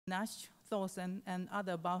Nash, Thorsen, and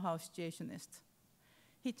other Bauhaus Situationists.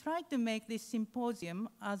 He tried to make this symposium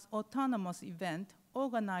as autonomous event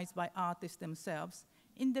organized by artists themselves,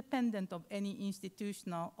 independent of any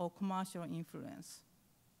institutional or commercial influence.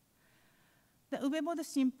 The Ubeboda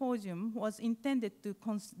Symposium was intended to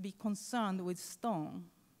be concerned with stone,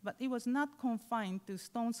 but it was not confined to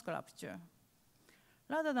stone sculpture.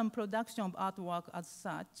 Rather than production of artwork as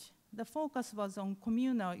such, the focus was on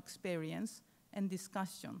communal experience and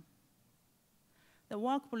discussion. The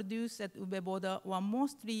work produced at Ubeboda were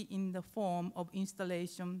mostly in the form of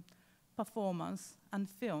installation, performance, and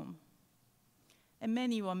film, and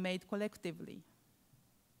many were made collectively.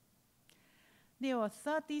 There were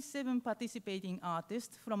 37 participating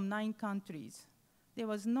artists from 9 countries. There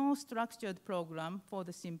was no structured program for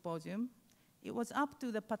the symposium. It was up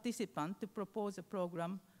to the participant to propose a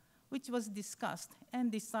program which was discussed and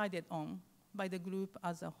decided on by the group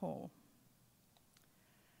as a whole.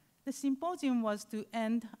 The symposium was to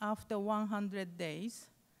end after 100 days,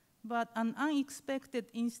 but an unexpected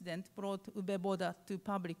incident brought Ubeboda to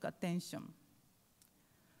public attention.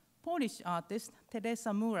 Polish artist Teresa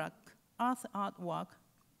Murak artwork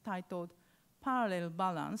titled Parallel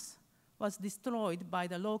Balance was destroyed by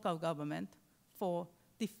the local government for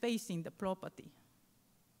defacing the property.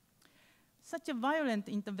 Such a violent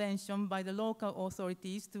intervention by the local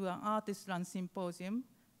authorities to an artist-run symposium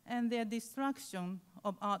and their destruction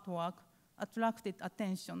of artwork attracted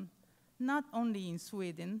attention, not only in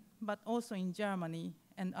Sweden, but also in Germany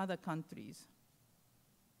and other countries.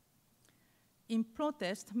 In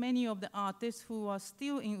protest, many of the artists who were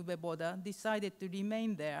still in Ubeboda decided to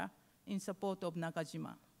remain there in support of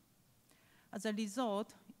Nakajima. As a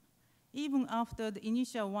result, even after the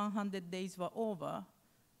initial 100 days were over,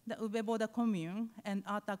 the Ubeboda commune and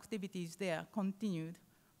art activities there continued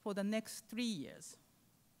for the next 3 years.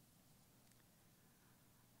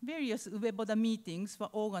 Various Ubeboda meetings were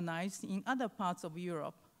organized in other parts of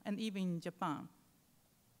Europe and even in Japan.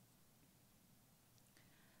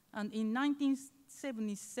 And in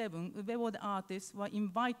 1977, Ubeboda artists were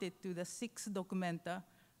invited to the 6th documenta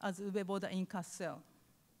as Ubeboda in Kassel.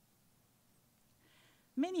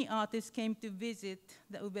 Many artists came to visit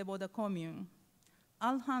the Ubeboda commune.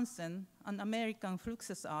 Al Hansen, an American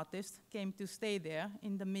Fluxus artist, came to stay there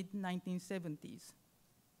in the mid-1970s.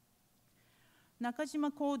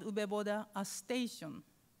 Nakajima called Ubeboda a station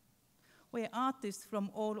where artists from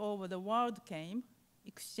all over the world came,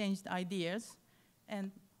 exchanged ideas,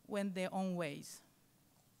 and went their own ways.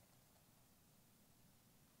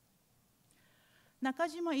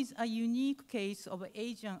 Nakajima is a unique case of an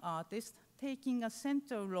Asian artist taking a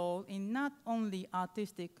central role in not only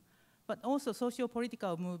artistic, but also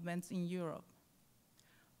socio-political movements in Europe.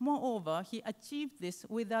 Moreover, he achieved this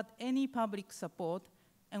without any public support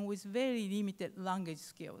and with very limited language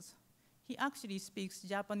skills. He actually speaks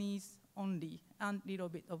Japanese only and a little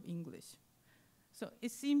bit of English. So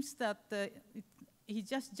it seems that he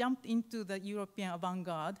just jumped into the European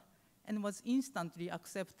avant-garde and was instantly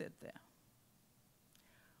accepted there.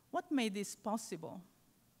 What made this possible?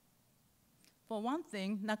 For one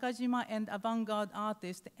thing, Nakajima and avant-garde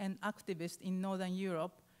artists and activists in Northern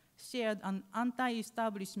Europe shared an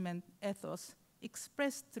anti-establishment ethos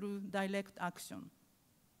expressed through direct action.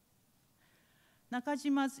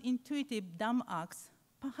 Nakajima's intuitive dumb acts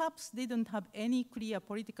perhaps didn't have any clear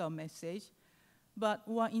political message, but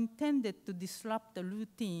were intended to disrupt the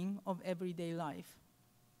routine of everyday life.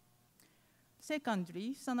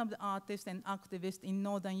 Secondly, some of the artists and activists in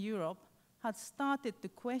Northern Europe had started to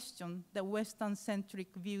question the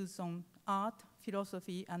Western-centric views on art,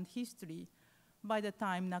 philosophy, and history by the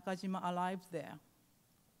time Nakajima arrived there.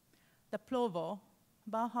 The Provo,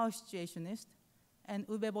 Bauhaus Situationists, and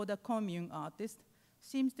Ubeboda commune artists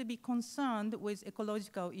seems to be concerned with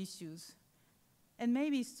ecological issues and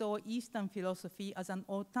maybe saw Eastern philosophy as an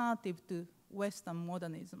alternative to Western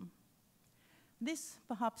modernism. This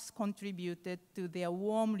perhaps contributed to their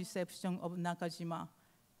warm reception of Nakajima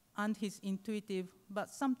and his intuitive but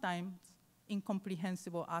sometimes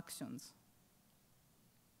incomprehensible actions.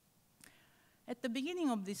 At the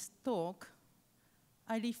beginning of this talk,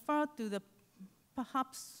 I referred to the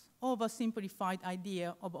perhaps oversimplified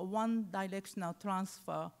idea of a one-directional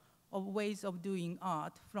transfer of ways of doing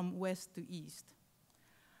art from West to East.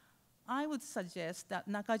 I would suggest that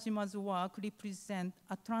Nakajima's work represents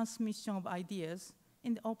a transmission of ideas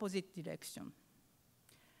in the opposite direction.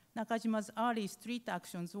 Nakajima's early street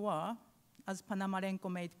actions were, as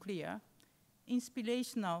Panamarenko made clear,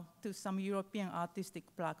 inspirational to some European artistic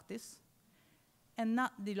practice and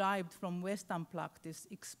not derived from Western practice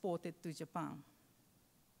exported to Japan.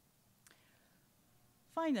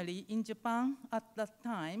 Finally, in Japan at that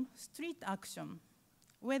time, street action,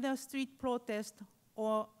 whether street protest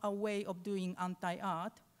or a way of doing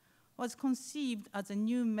anti-art, was conceived as a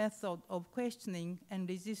new method of questioning and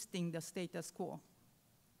resisting the status quo.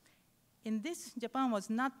 In this, Japan was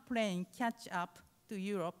not playing catch up to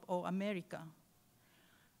Europe or America.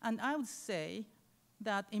 And I would say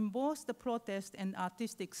that in both the protest and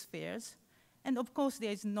artistic spheres, and of course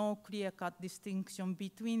there is no clear-cut distinction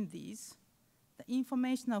between these, the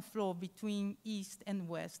informational flow between East and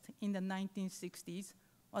West in the 1960s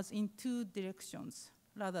was in two directions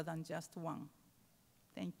rather than just one.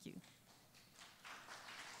 Thank you.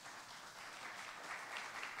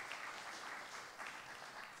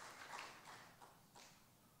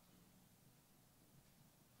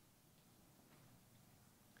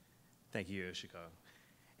 Thank you, Yoshiko.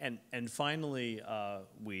 And finally,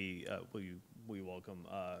 we welcome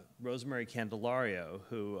Rosemary Candelario,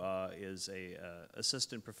 who is a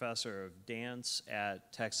assistant professor of dance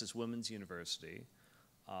at Texas Women's University,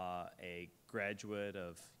 a graduate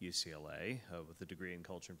of UCLA with a degree in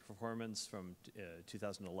culture and performance from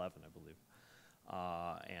 2011, I believe,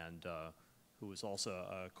 and who was also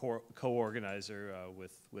a co-organizer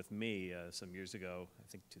with me some years ago, I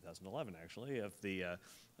think 2011 actually, of the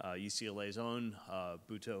UCLA's own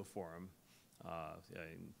Butoh Forum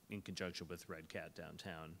in conjunction with Red Cat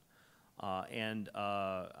downtown. And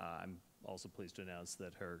I'm also pleased to announce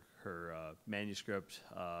that her manuscript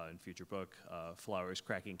and future book, Flowers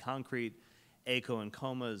Cracking Concrete, Eiko and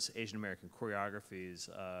Koma's Asian American Choreographies,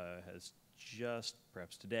 has just,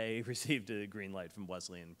 perhaps today, received a green light from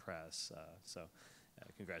Wesleyan Press. So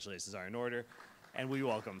congratulations are in order. And we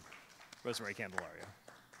welcome Rosemary Candelario.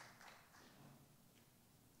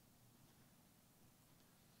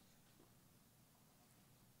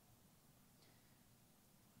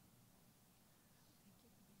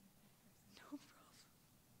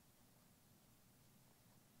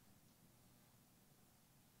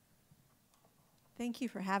 Thank you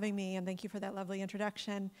for having me, and thank you for that lovely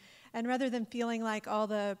introduction. And rather than feeling like all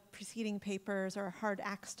the preceding papers are hard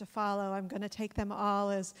acts to follow, I'm going to take them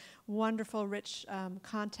all as wonderful, rich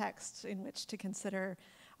contexts in which to consider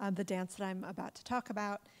the dance that I'm about to talk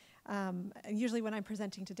about. And usually when I'm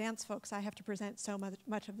presenting to dance folks, I have to present so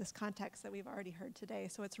much of this context that we've already heard today.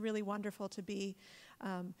 So it's really wonderful to be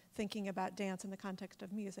thinking about dance in the context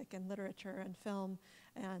of music and literature and film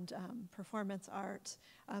and performance art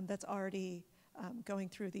that's already going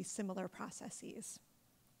through these similar processes.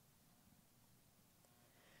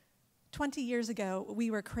 20 years ago, we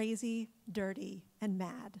were crazy, dirty, and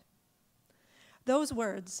mad. Those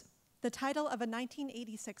words, the title of a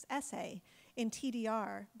 1986 essay in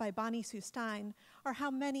TDR by Bonnie Sue Stein, are how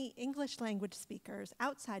many English language speakers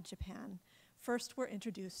outside Japan first were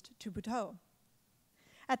introduced to Butoh.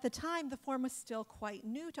 At the time, the form was still quite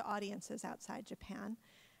new to audiences outside Japan,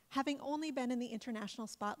 having only been in the international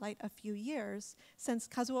spotlight a few years since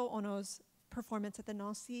Kazuo Ono's performance at the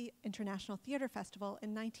Nancy International Theater Festival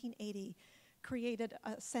in 1980 created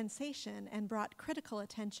a sensation and brought critical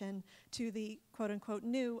attention to the quote-unquote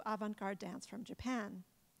new avant-garde dance from Japan.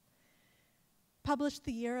 Published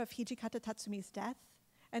the year of Hijikata Tatsumi's death,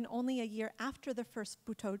 and only a year after the first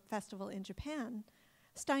Butoh festival in Japan,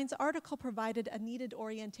 Stein's article provided a needed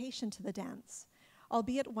orientation to the dance,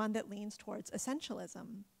 albeit one that leans towards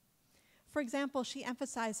essentialism. For example, she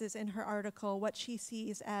emphasizes in her article what she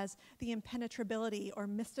sees as the impenetrability or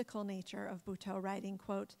mystical nature of Butoh, writing,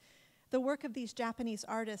 quote, "The work of these Japanese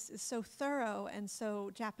artists is so thorough and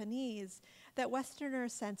so Japanese that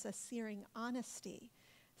Westerners sense a searing honesty.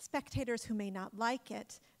 Spectators who may not like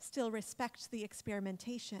it still respect the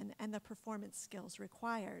experimentation and the performance skills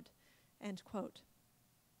required," end quote.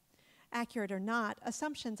 Accurate or not,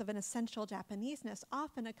 assumptions of an essential Japaneseness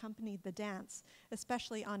often accompanied the dance,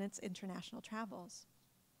 especially on its international travels.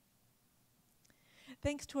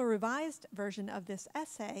 Thanks to a revised version of this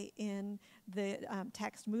essay in the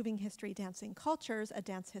text Moving History, Dancing Cultures, a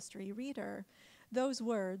Dance History Reader, those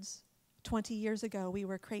words, 20 years ago we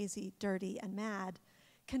were crazy, dirty, and mad,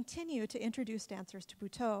 continue to introduce dancers to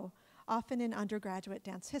Butoh, often in undergraduate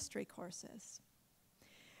dance history courses.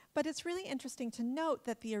 But it's really interesting to note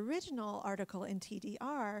that the original article in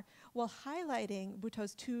TDR, while highlighting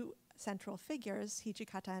Butoh's two central figures,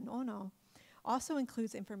 Hijikata and Ono, also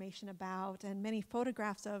includes information about and many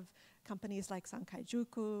photographs of companies like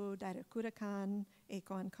Sankaijuku, Dairukurakan,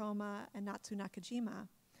 Eiko and Koma, and Natsu Nakajima,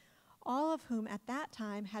 all of whom at that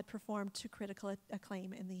time had performed to critical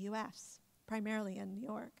acclaim in the US, primarily in New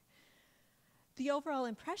York. The overall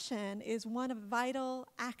impression is one of vital,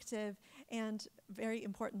 active, and very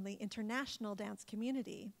importantly, international dance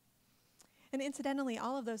community. And incidentally,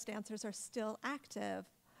 all of those dancers are still active,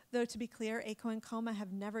 though to be clear, Eiko and Koma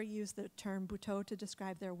have never used the term Butoh to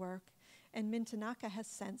describe their work, and Min Tanaka has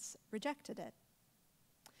since rejected it.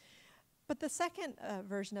 But the second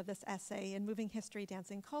version of this essay in Moving History,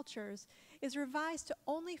 Dancing Cultures is revised to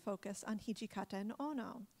only focus on Hijikata and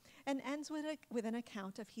Ono, and ends with an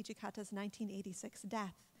account of Hijikata's 1986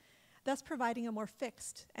 death, thus providing a more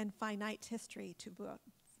fixed and finite history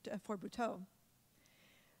for Butoh.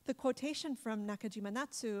 The quotation from Nakajima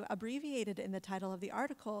Natsu, abbreviated in the title of the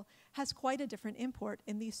article, has quite a different import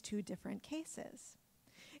in these two different cases.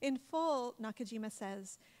 In full, Nakajima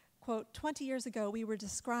says, quote, 20 years ago we were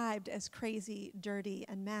described as crazy, dirty,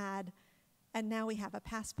 and mad, and now we have a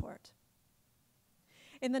passport.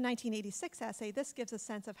 In the 1986 essay, this gives a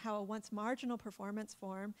sense of how a once marginal performance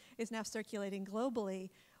form is now circulating globally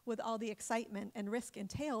with all the excitement and risk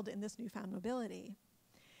entailed in this newfound mobility.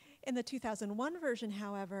 In the 2001 version,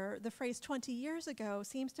 however, the phrase 20 years ago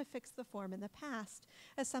seems to fix the form in the past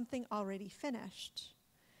as something already finished.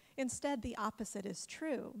 Instead, the opposite is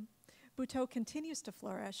true. Butoh continues to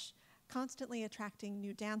flourish, constantly attracting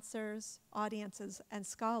new dancers, audiences, and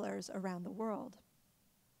scholars around the world.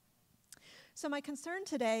 So my concern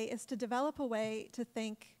today is to develop a way to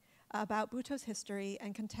think about Butoh's history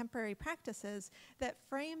and contemporary practices that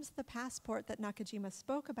frames the passport that Nakajima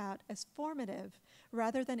spoke about as formative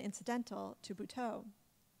rather than incidental to Butoh.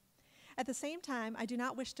 At the same time, I do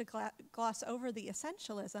not wish to gloss over the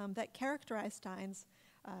essentialism that characterized Stein's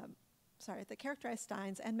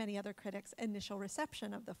and many other critics' initial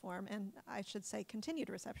reception of the form, and I should say continued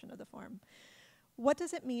reception of the form. What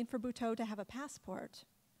does it mean for Butoh to have a passport?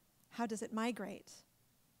 How does it migrate?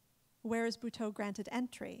 Where is Butoh granted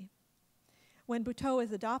entry? When Butoh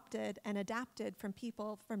is adopted and adapted from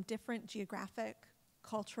people from different geographic,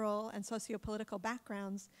 cultural, and socio-political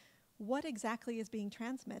backgrounds, what exactly is being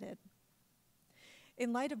transmitted?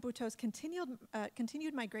 In light of Butoh's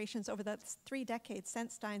continued migrations over the 3 decades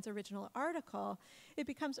since Stein's original article, it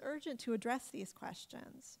becomes urgent to address these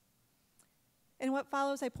questions. In what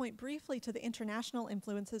follows, I point briefly to the international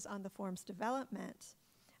influences on the form's development.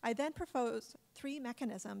 I then propose 3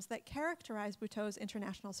 mechanisms that characterize Butoh's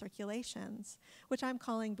international circulations, which I'm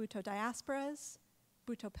calling Butoh diasporas,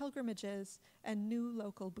 Butoh pilgrimages, and new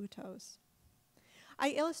local Butohs. I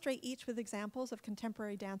illustrate each with examples of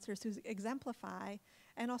contemporary dancers who exemplify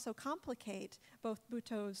and also complicate both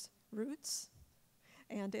Butoh's roots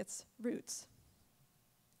and its roots.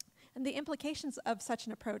 And the implications of such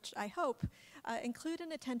an approach, I hope, include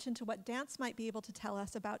an attention to what dance might be able to tell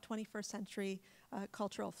us about 21st century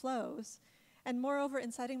cultural flows, and moreover,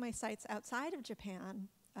 in citing my sites outside of Japan,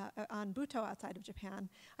 on Butoh outside of Japan,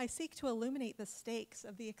 I seek to illuminate the stakes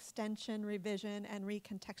of the extension, revision, and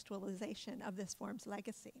recontextualization of this form's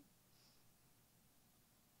legacy.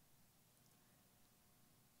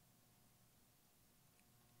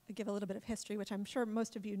 I'll give a little bit of history, which I'm sure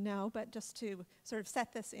most of you know, but just to sort of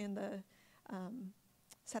set this in the,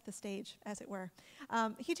 set the stage, as it were.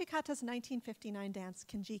 Hijikata's 1959 dance,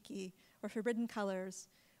 Kinjiki, or Forbidden Colors,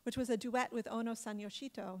 which was a duet with Ono-san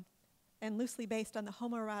Yoshito, and loosely based on the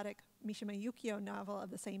homoerotic Mishima Yukio novel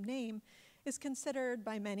of the same name, is considered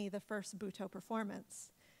by many the first Butoh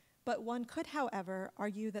performance. But one could, however,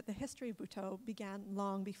 argue that the history of Butoh began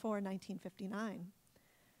long before 1959.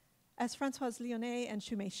 As Françoise Lyonnais and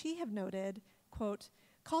Shumei Shi have noted, quote,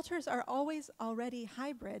 cultures are always already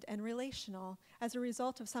hybrid and relational as a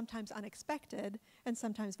result of sometimes unexpected and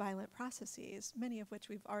sometimes violent processes, many of which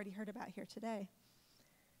we've already heard about here today.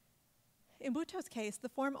 In Butoh's case, the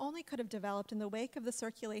form only could have developed in the wake of the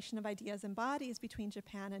circulation of ideas and bodies between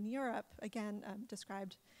Japan and Europe, again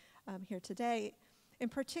described here today. In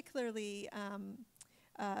particularly,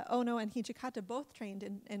 Ono and Hijikata both trained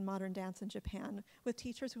in modern dance in Japan with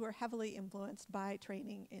teachers who were heavily influenced by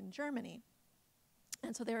training in Germany.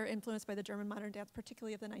 And so they were influenced by the German modern dance,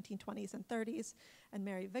 particularly of the 1920s and 30s, and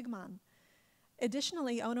Mary Wigman.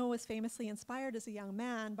 Additionally, Ono was famously inspired as a young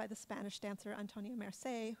man by the Spanish dancer Antonio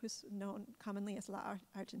Mercé, who's known commonly as La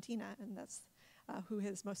Argentina, and that's who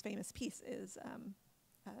his most famous piece is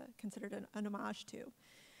considered an homage to.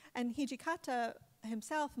 And Hijikata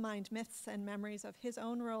himself mined myths and memories of his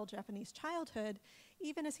own rural Japanese childhood,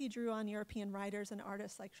 even as he drew on European writers and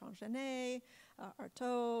artists like Jean Genet,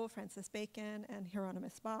 Artaud, Francis Bacon, and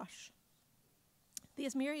Hieronymus Bosch.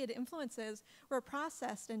 These myriad influences were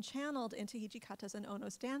processed and channeled into Hijikata's and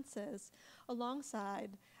Ono's dances,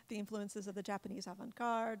 alongside the influences of the Japanese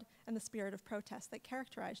avant-garde and the spirit of protest that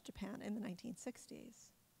characterized Japan in the 1960s.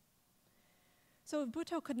 So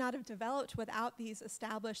Buto could not have developed without these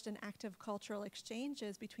established and active cultural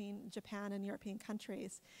exchanges between Japan and European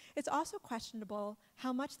countries. It's also questionable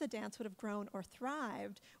how much the dance would have grown or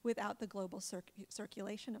thrived without the global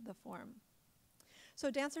circulation of the form.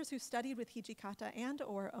 So dancers who studied with Hijikata and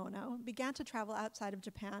or Ono began to travel outside of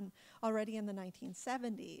Japan already in the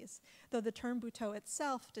 1970s, though the term Buto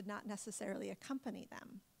itself did not necessarily accompany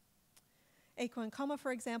them. Eiko and Koma,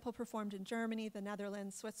 for example, performed in Germany, the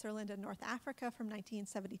Netherlands, Switzerland, and North Africa from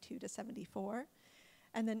 1972 to 74.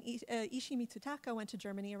 And then Ishii Mitsutaka went to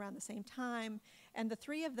Germany around the same time, and the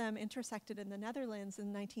three of them intersected in the Netherlands in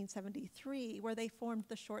 1973, where they formed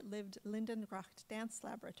the short-lived Lindengracht Dance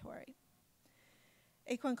Laboratory.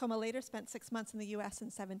 Eiko and Koma later spent 6 months in the US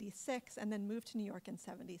in 76 and then moved to New York in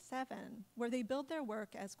 77, where they billed their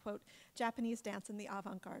work as, quote, Japanese dance in the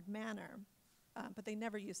avant-garde manner, but they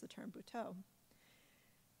never used the term Buto.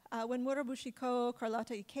 When Murabushiko,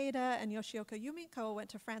 Carlotta Ikeda, and Yoshiko Yumiko went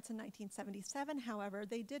to France in 1977, however,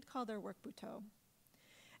 they did call their work Buto.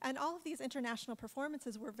 And all of these international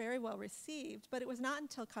performances were very well received, but it was not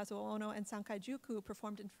until Kazuo Ono and Sankai Juku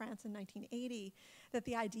performed in France in 1980 that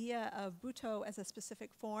the idea of Buto as a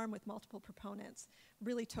specific form with multiple proponents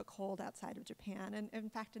really took hold outside of Japan. And in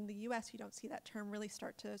fact, in the US, you don't see that term really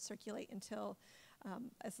start to circulate until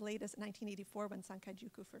as late as 1984 when Sankai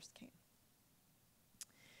Juku first came.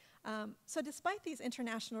 So despite these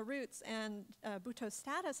international roots and Buto's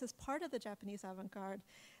status as part of the Japanese avant-garde,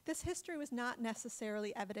 this history was not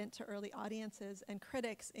necessarily evident to early audiences and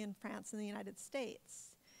critics in France and the United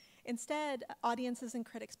States. Instead, audiences and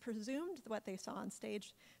critics presumed what they saw on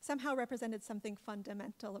stage somehow represented something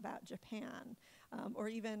fundamental about Japan, or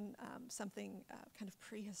even something kind of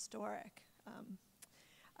prehistoric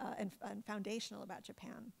and foundational about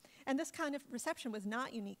Japan. And this kind of reception was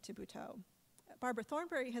not unique to Buto. Barbara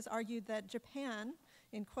Thornberry has argued that Japan,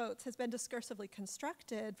 in quotes, has been discursively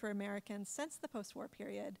constructed for Americans since the post-war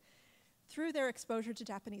period through their exposure to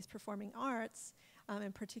Japanese performing arts,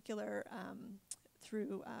 in particular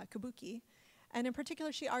through kabuki. And in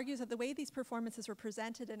particular, she argues that the way these performances were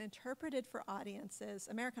presented and interpreted for audiences,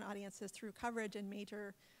 American audiences, through coverage in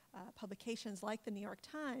major publications like the New York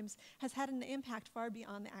Times, has had an impact far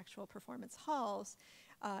beyond the actual performance halls,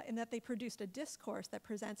 in that they produced a discourse that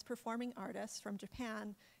presents performing artists from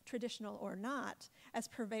Japan, traditional or not, as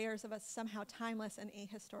purveyors of a somehow timeless and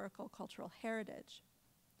ahistorical cultural heritage.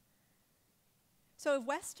 So if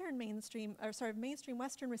mainstream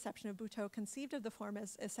Western reception of Buto conceived of the form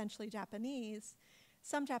as essentially Japanese,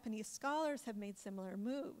 some Japanese scholars have made similar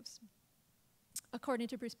moves. According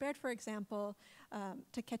to Bruce Baird, for example,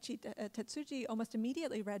 Takechi Tetsuji almost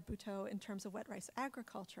immediately read Buto in terms of wet rice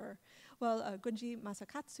agriculture, while Gunji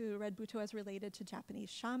Masakatsu read Buto as related to Japanese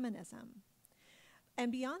shamanism.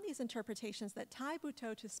 And beyond these interpretations that tie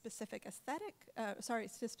Buto to specific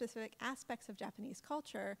specific aspects of Japanese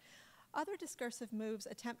culture, other discursive moves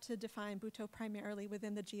attempt to define Buto primarily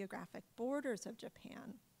within the geographic borders of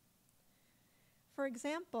Japan. For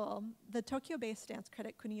example, the Tokyo-based dance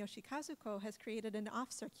critic Kuniyoshi Kazuko has created an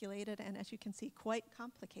off-circulated and, as you can see, quite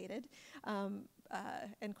complicated and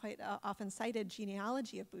quite often cited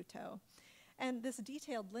genealogy of Buto. And this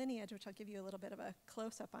detailed lineage, which I'll give you a little bit of a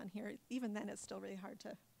close-up on here, even then it's still really hard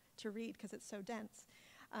to read because it's so dense.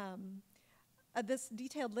 This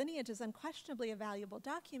detailed lineage is unquestionably a valuable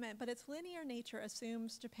document, but its linear nature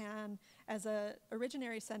assumes Japan as an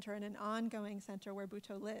originary center and an ongoing center where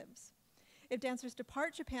Buto lives. If dancers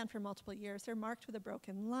depart Japan for multiple years, they're marked with a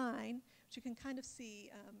broken line, which you can kind of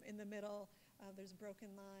see in the middle. There's a broken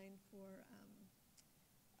line for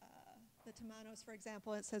the Tamanos, for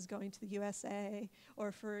example. It says going to the USA,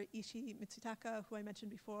 or for Ishii Mitsutaka, who I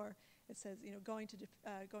mentioned before, it says going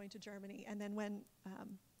to Germany. And then when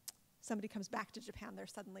somebody comes back to Japan,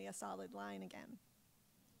 there's suddenly a solid line again.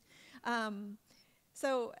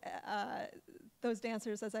 So those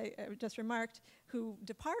dancers, as I just remarked, who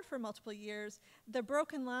depart for multiple years, the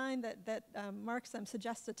broken line that marks them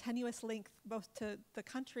suggests a tenuous link both to the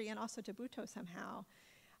country and also to Buto somehow.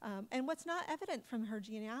 And what's not evident from her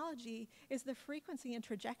genealogy is the frequency and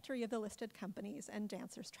trajectory of the listed companies and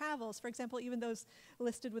dancers' travels. For example, even those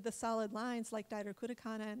listed with the solid lines like Dairu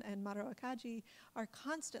Kurikana and Maru Akaji are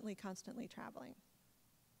constantly traveling.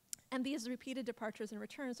 And these repeated departures and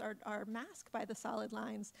returns are masked by the solid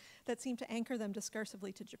lines that seem to anchor them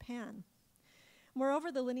discursively to Japan. Moreover,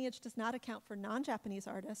 the lineage does not account for non-Japanese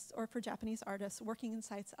artists or for Japanese artists working in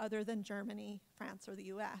sites other than Germany, France, or the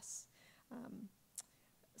US,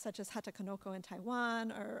 such as Hata Kanoko in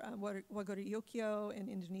Taiwan or Waguri Yokio in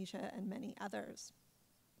Indonesia and many others.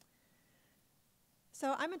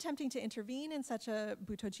 So I'm attempting to intervene in such a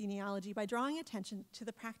Buto genealogy by drawing attention to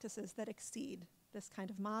the practices that exceed this kind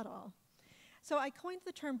of model. So I coined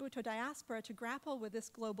the term Buto diaspora to grapple with this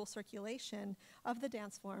global circulation of the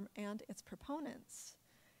dance form and its proponents.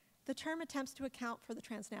 The term attempts to account for the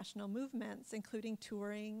transnational movements, including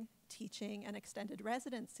touring, teaching, and extended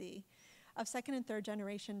residency of second and third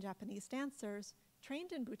generation Japanese dancers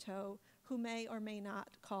trained in Buto who may or may not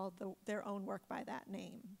call their own work by that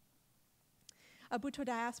name. A Buto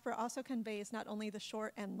diaspora also conveys not only the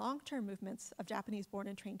short and long-term movements of Japanese-born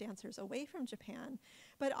and trained dancers away from Japan,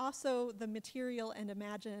 but also the material and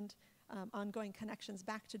imagined ongoing connections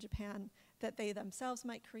back to Japan that they themselves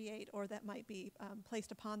might create or that might be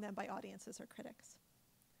placed upon them by audiences or critics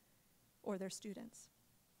or their students.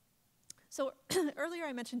 So earlier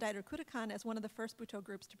I mentioned Dairokurukan as one of the first Buto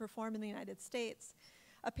groups to perform in the United States,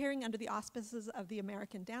 appearing under the auspices of the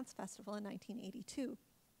American Dance Festival in 1982.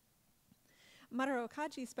 Maruo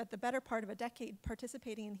Kaji spent the better part of a decade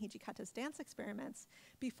participating in Hijikata's dance experiments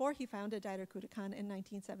before he founded Dairokurukan in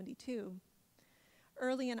 1972.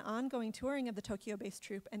 Early and ongoing touring of the Tokyo-based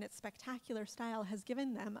troupe and its spectacular style has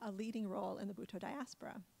given them a leading role in the Buto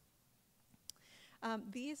diaspora.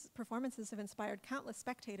 These performances have inspired countless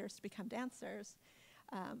spectators to become dancers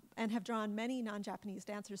and have drawn many non-Japanese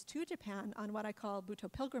dancers to Japan on what I call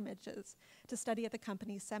Buto pilgrimages to study at the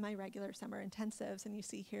company's semi-regular summer intensives. And you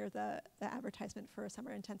see here the advertisement for a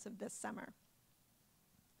summer intensive this summer.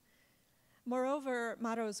 Moreover,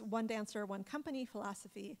 Maruo's one dancer, one company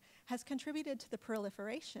philosophy has contributed to the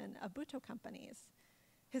proliferation of Buto companies.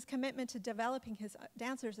 His commitment to developing his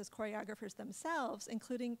dancers as choreographers themselves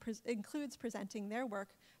includes presenting their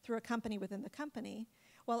work through a company within the company,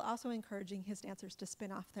 while also encouraging his dancers to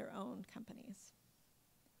spin off their own companies.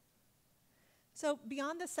 So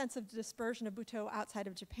beyond the sense of dispersion of Buto outside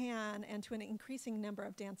of Japan and to an increasing number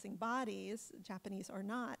of dancing bodies, Japanese or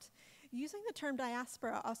not, using the term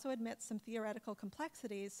diaspora also admits some theoretical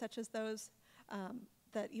complexities, such as those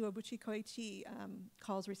that Iwabuchi Koichi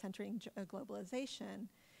calls recentering globalization.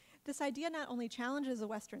 This idea not only challenges a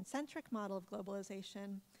Western-centric model of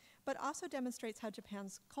globalization, but also demonstrates how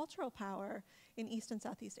Japan's cultural power in East and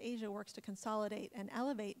Southeast Asia works to consolidate and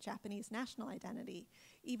elevate Japanese national identity,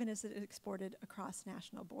 even as it is exported across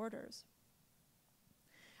national borders.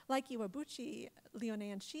 Like Iwabuchi,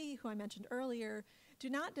 Leone and Shi, who I mentioned earlier,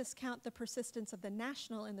 do not discount the persistence of the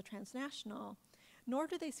national in the transnational, nor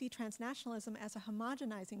do they see transnationalism as a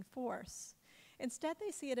homogenizing force. Instead,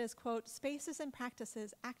 they see it as, quote, spaces and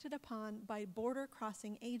practices acted upon by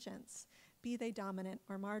border-crossing agents, be they dominant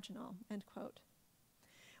or marginal, end quote.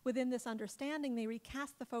 Within this understanding, they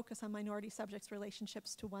recast the focus on minority subjects'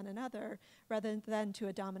 relationships to one another rather than to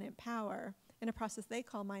a dominant power in a process they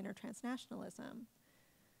call minor transnationalism.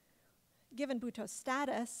 Given Buto's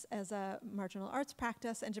status as a marginal arts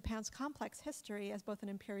practice and Japan's complex history as both an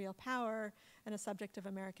imperial power and a subject of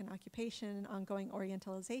American occupation and ongoing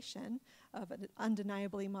orientalization of an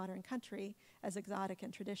undeniably modern country as exotic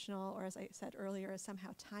and traditional, or as I said earlier, as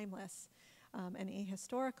somehow timeless and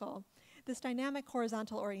ahistorical, this dynamic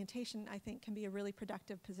horizontal orientation, I think, can be a really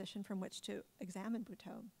productive position from which to examine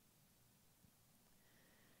Buto.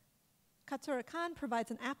 Katsura Kan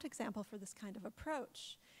provides an apt example for this kind of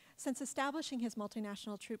approach. Since establishing his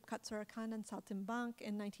multinational troupe Katsura Kan and Saltimbank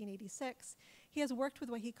in 1986, he has worked with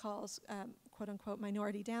what he calls, quote-unquote,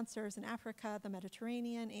 minority dancers in Africa, the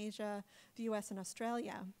Mediterranean, Asia, the US, and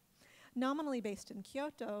Australia. Nominally based in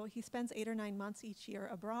Kyoto, he spends 8 or 9 months each year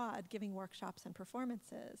abroad giving workshops and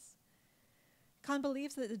performances. Kan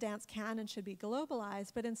believes that the dance can and should be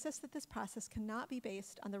globalized, but insists that this process cannot be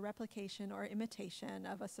based on the replication or imitation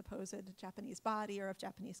of a supposed Japanese body or of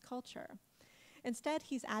Japanese culture. Instead,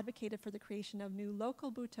 he's advocated for the creation of new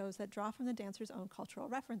local butos that draw from the dancer's own cultural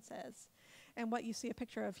references. And what you see a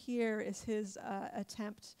picture of here is his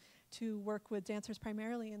attempt to work with dancers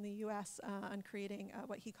primarily in the US on creating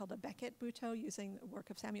what he called a Beckett buto, using the work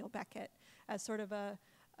of Samuel Beckett as sort of an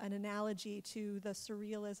analogy to the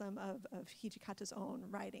surrealism of Hijikata's own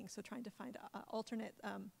writing, so trying to find alternate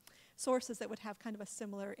sources that would have kind of a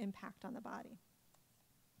similar impact on the body.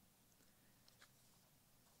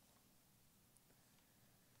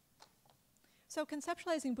 So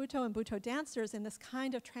conceptualizing Buto and Buto dancers in this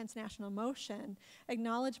kind of transnational motion,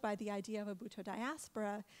 acknowledged by the idea of a Buto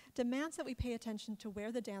diaspora, demands that we pay attention to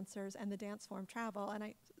where the dancers and the dance form travel. And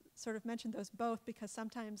I sort of mentioned those both because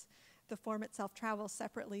sometimes the form itself travels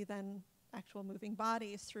separately than actual moving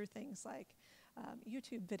bodies through things like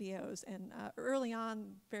YouTube videos, and early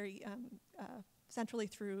on, very centrally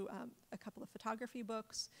through a couple of photography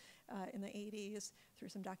books in the 80s, through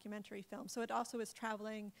some documentary films. So it also is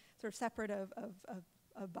traveling sort of separate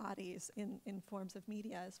of bodies in forms of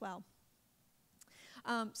media as well.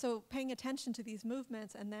 So paying attention to these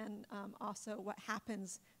movements and then also what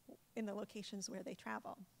happens in the locations where they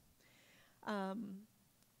travel.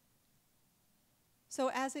 So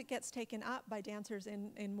as it gets taken up by dancers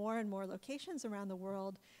in more and more locations around the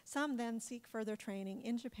world, some then seek further training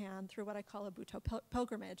in Japan through what I call a Buto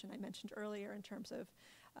pilgrimage, and I mentioned earlier in terms of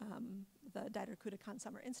the Dairokudakan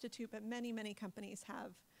Summer Institute, but many, many companies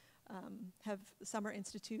have summer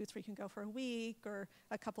institutes where you can go for a week or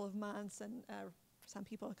a couple of months, and for some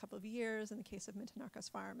people a couple of years in the case of Mintanarka's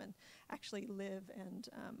Farm, and actually live and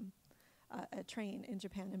train in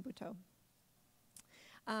Japan in Buto.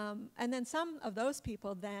 And then some of those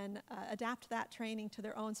people then adapt that training to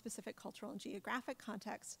their own specific cultural and geographic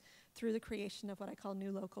context through the creation of what I call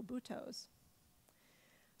new local Butos.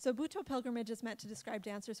 So Buto pilgrimage is meant to describe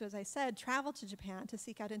dancers who, as I said, travel to Japan to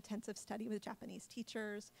seek out intensive study with Japanese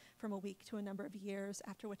teachers from a week to a number of years,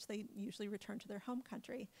 after which they usually return to their home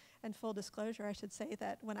country. And full disclosure, I should say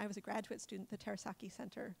that when I was a graduate student, the Terasaki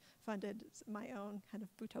Center funded my own kind of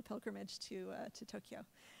Buto pilgrimage to Tokyo.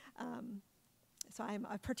 So I'm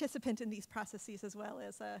a participant in these processes as well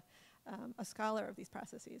as a scholar of these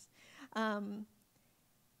processes.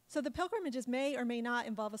 So the pilgrimages may or may not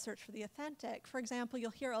involve a search for the authentic. For example,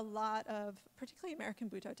 you'll hear a lot of, particularly American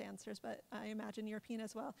Buto dancers, but I imagine European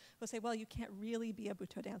as well, will say, well, you can't really be a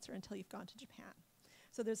Buto dancer until you've gone to Japan.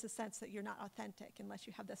 So there's a sense that you're not authentic unless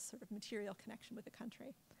you have this sort of material connection with the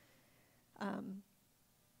country.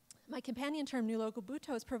 My companion term, New Local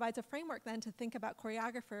Butos, provides a framework then to think about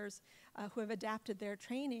choreographers who have adapted their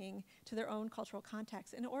training to their own cultural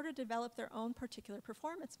context in order to develop their own particular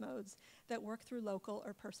performance modes that work through local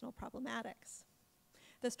or personal problematics.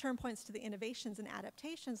 This term points to the innovations and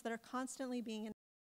adaptations that are constantly being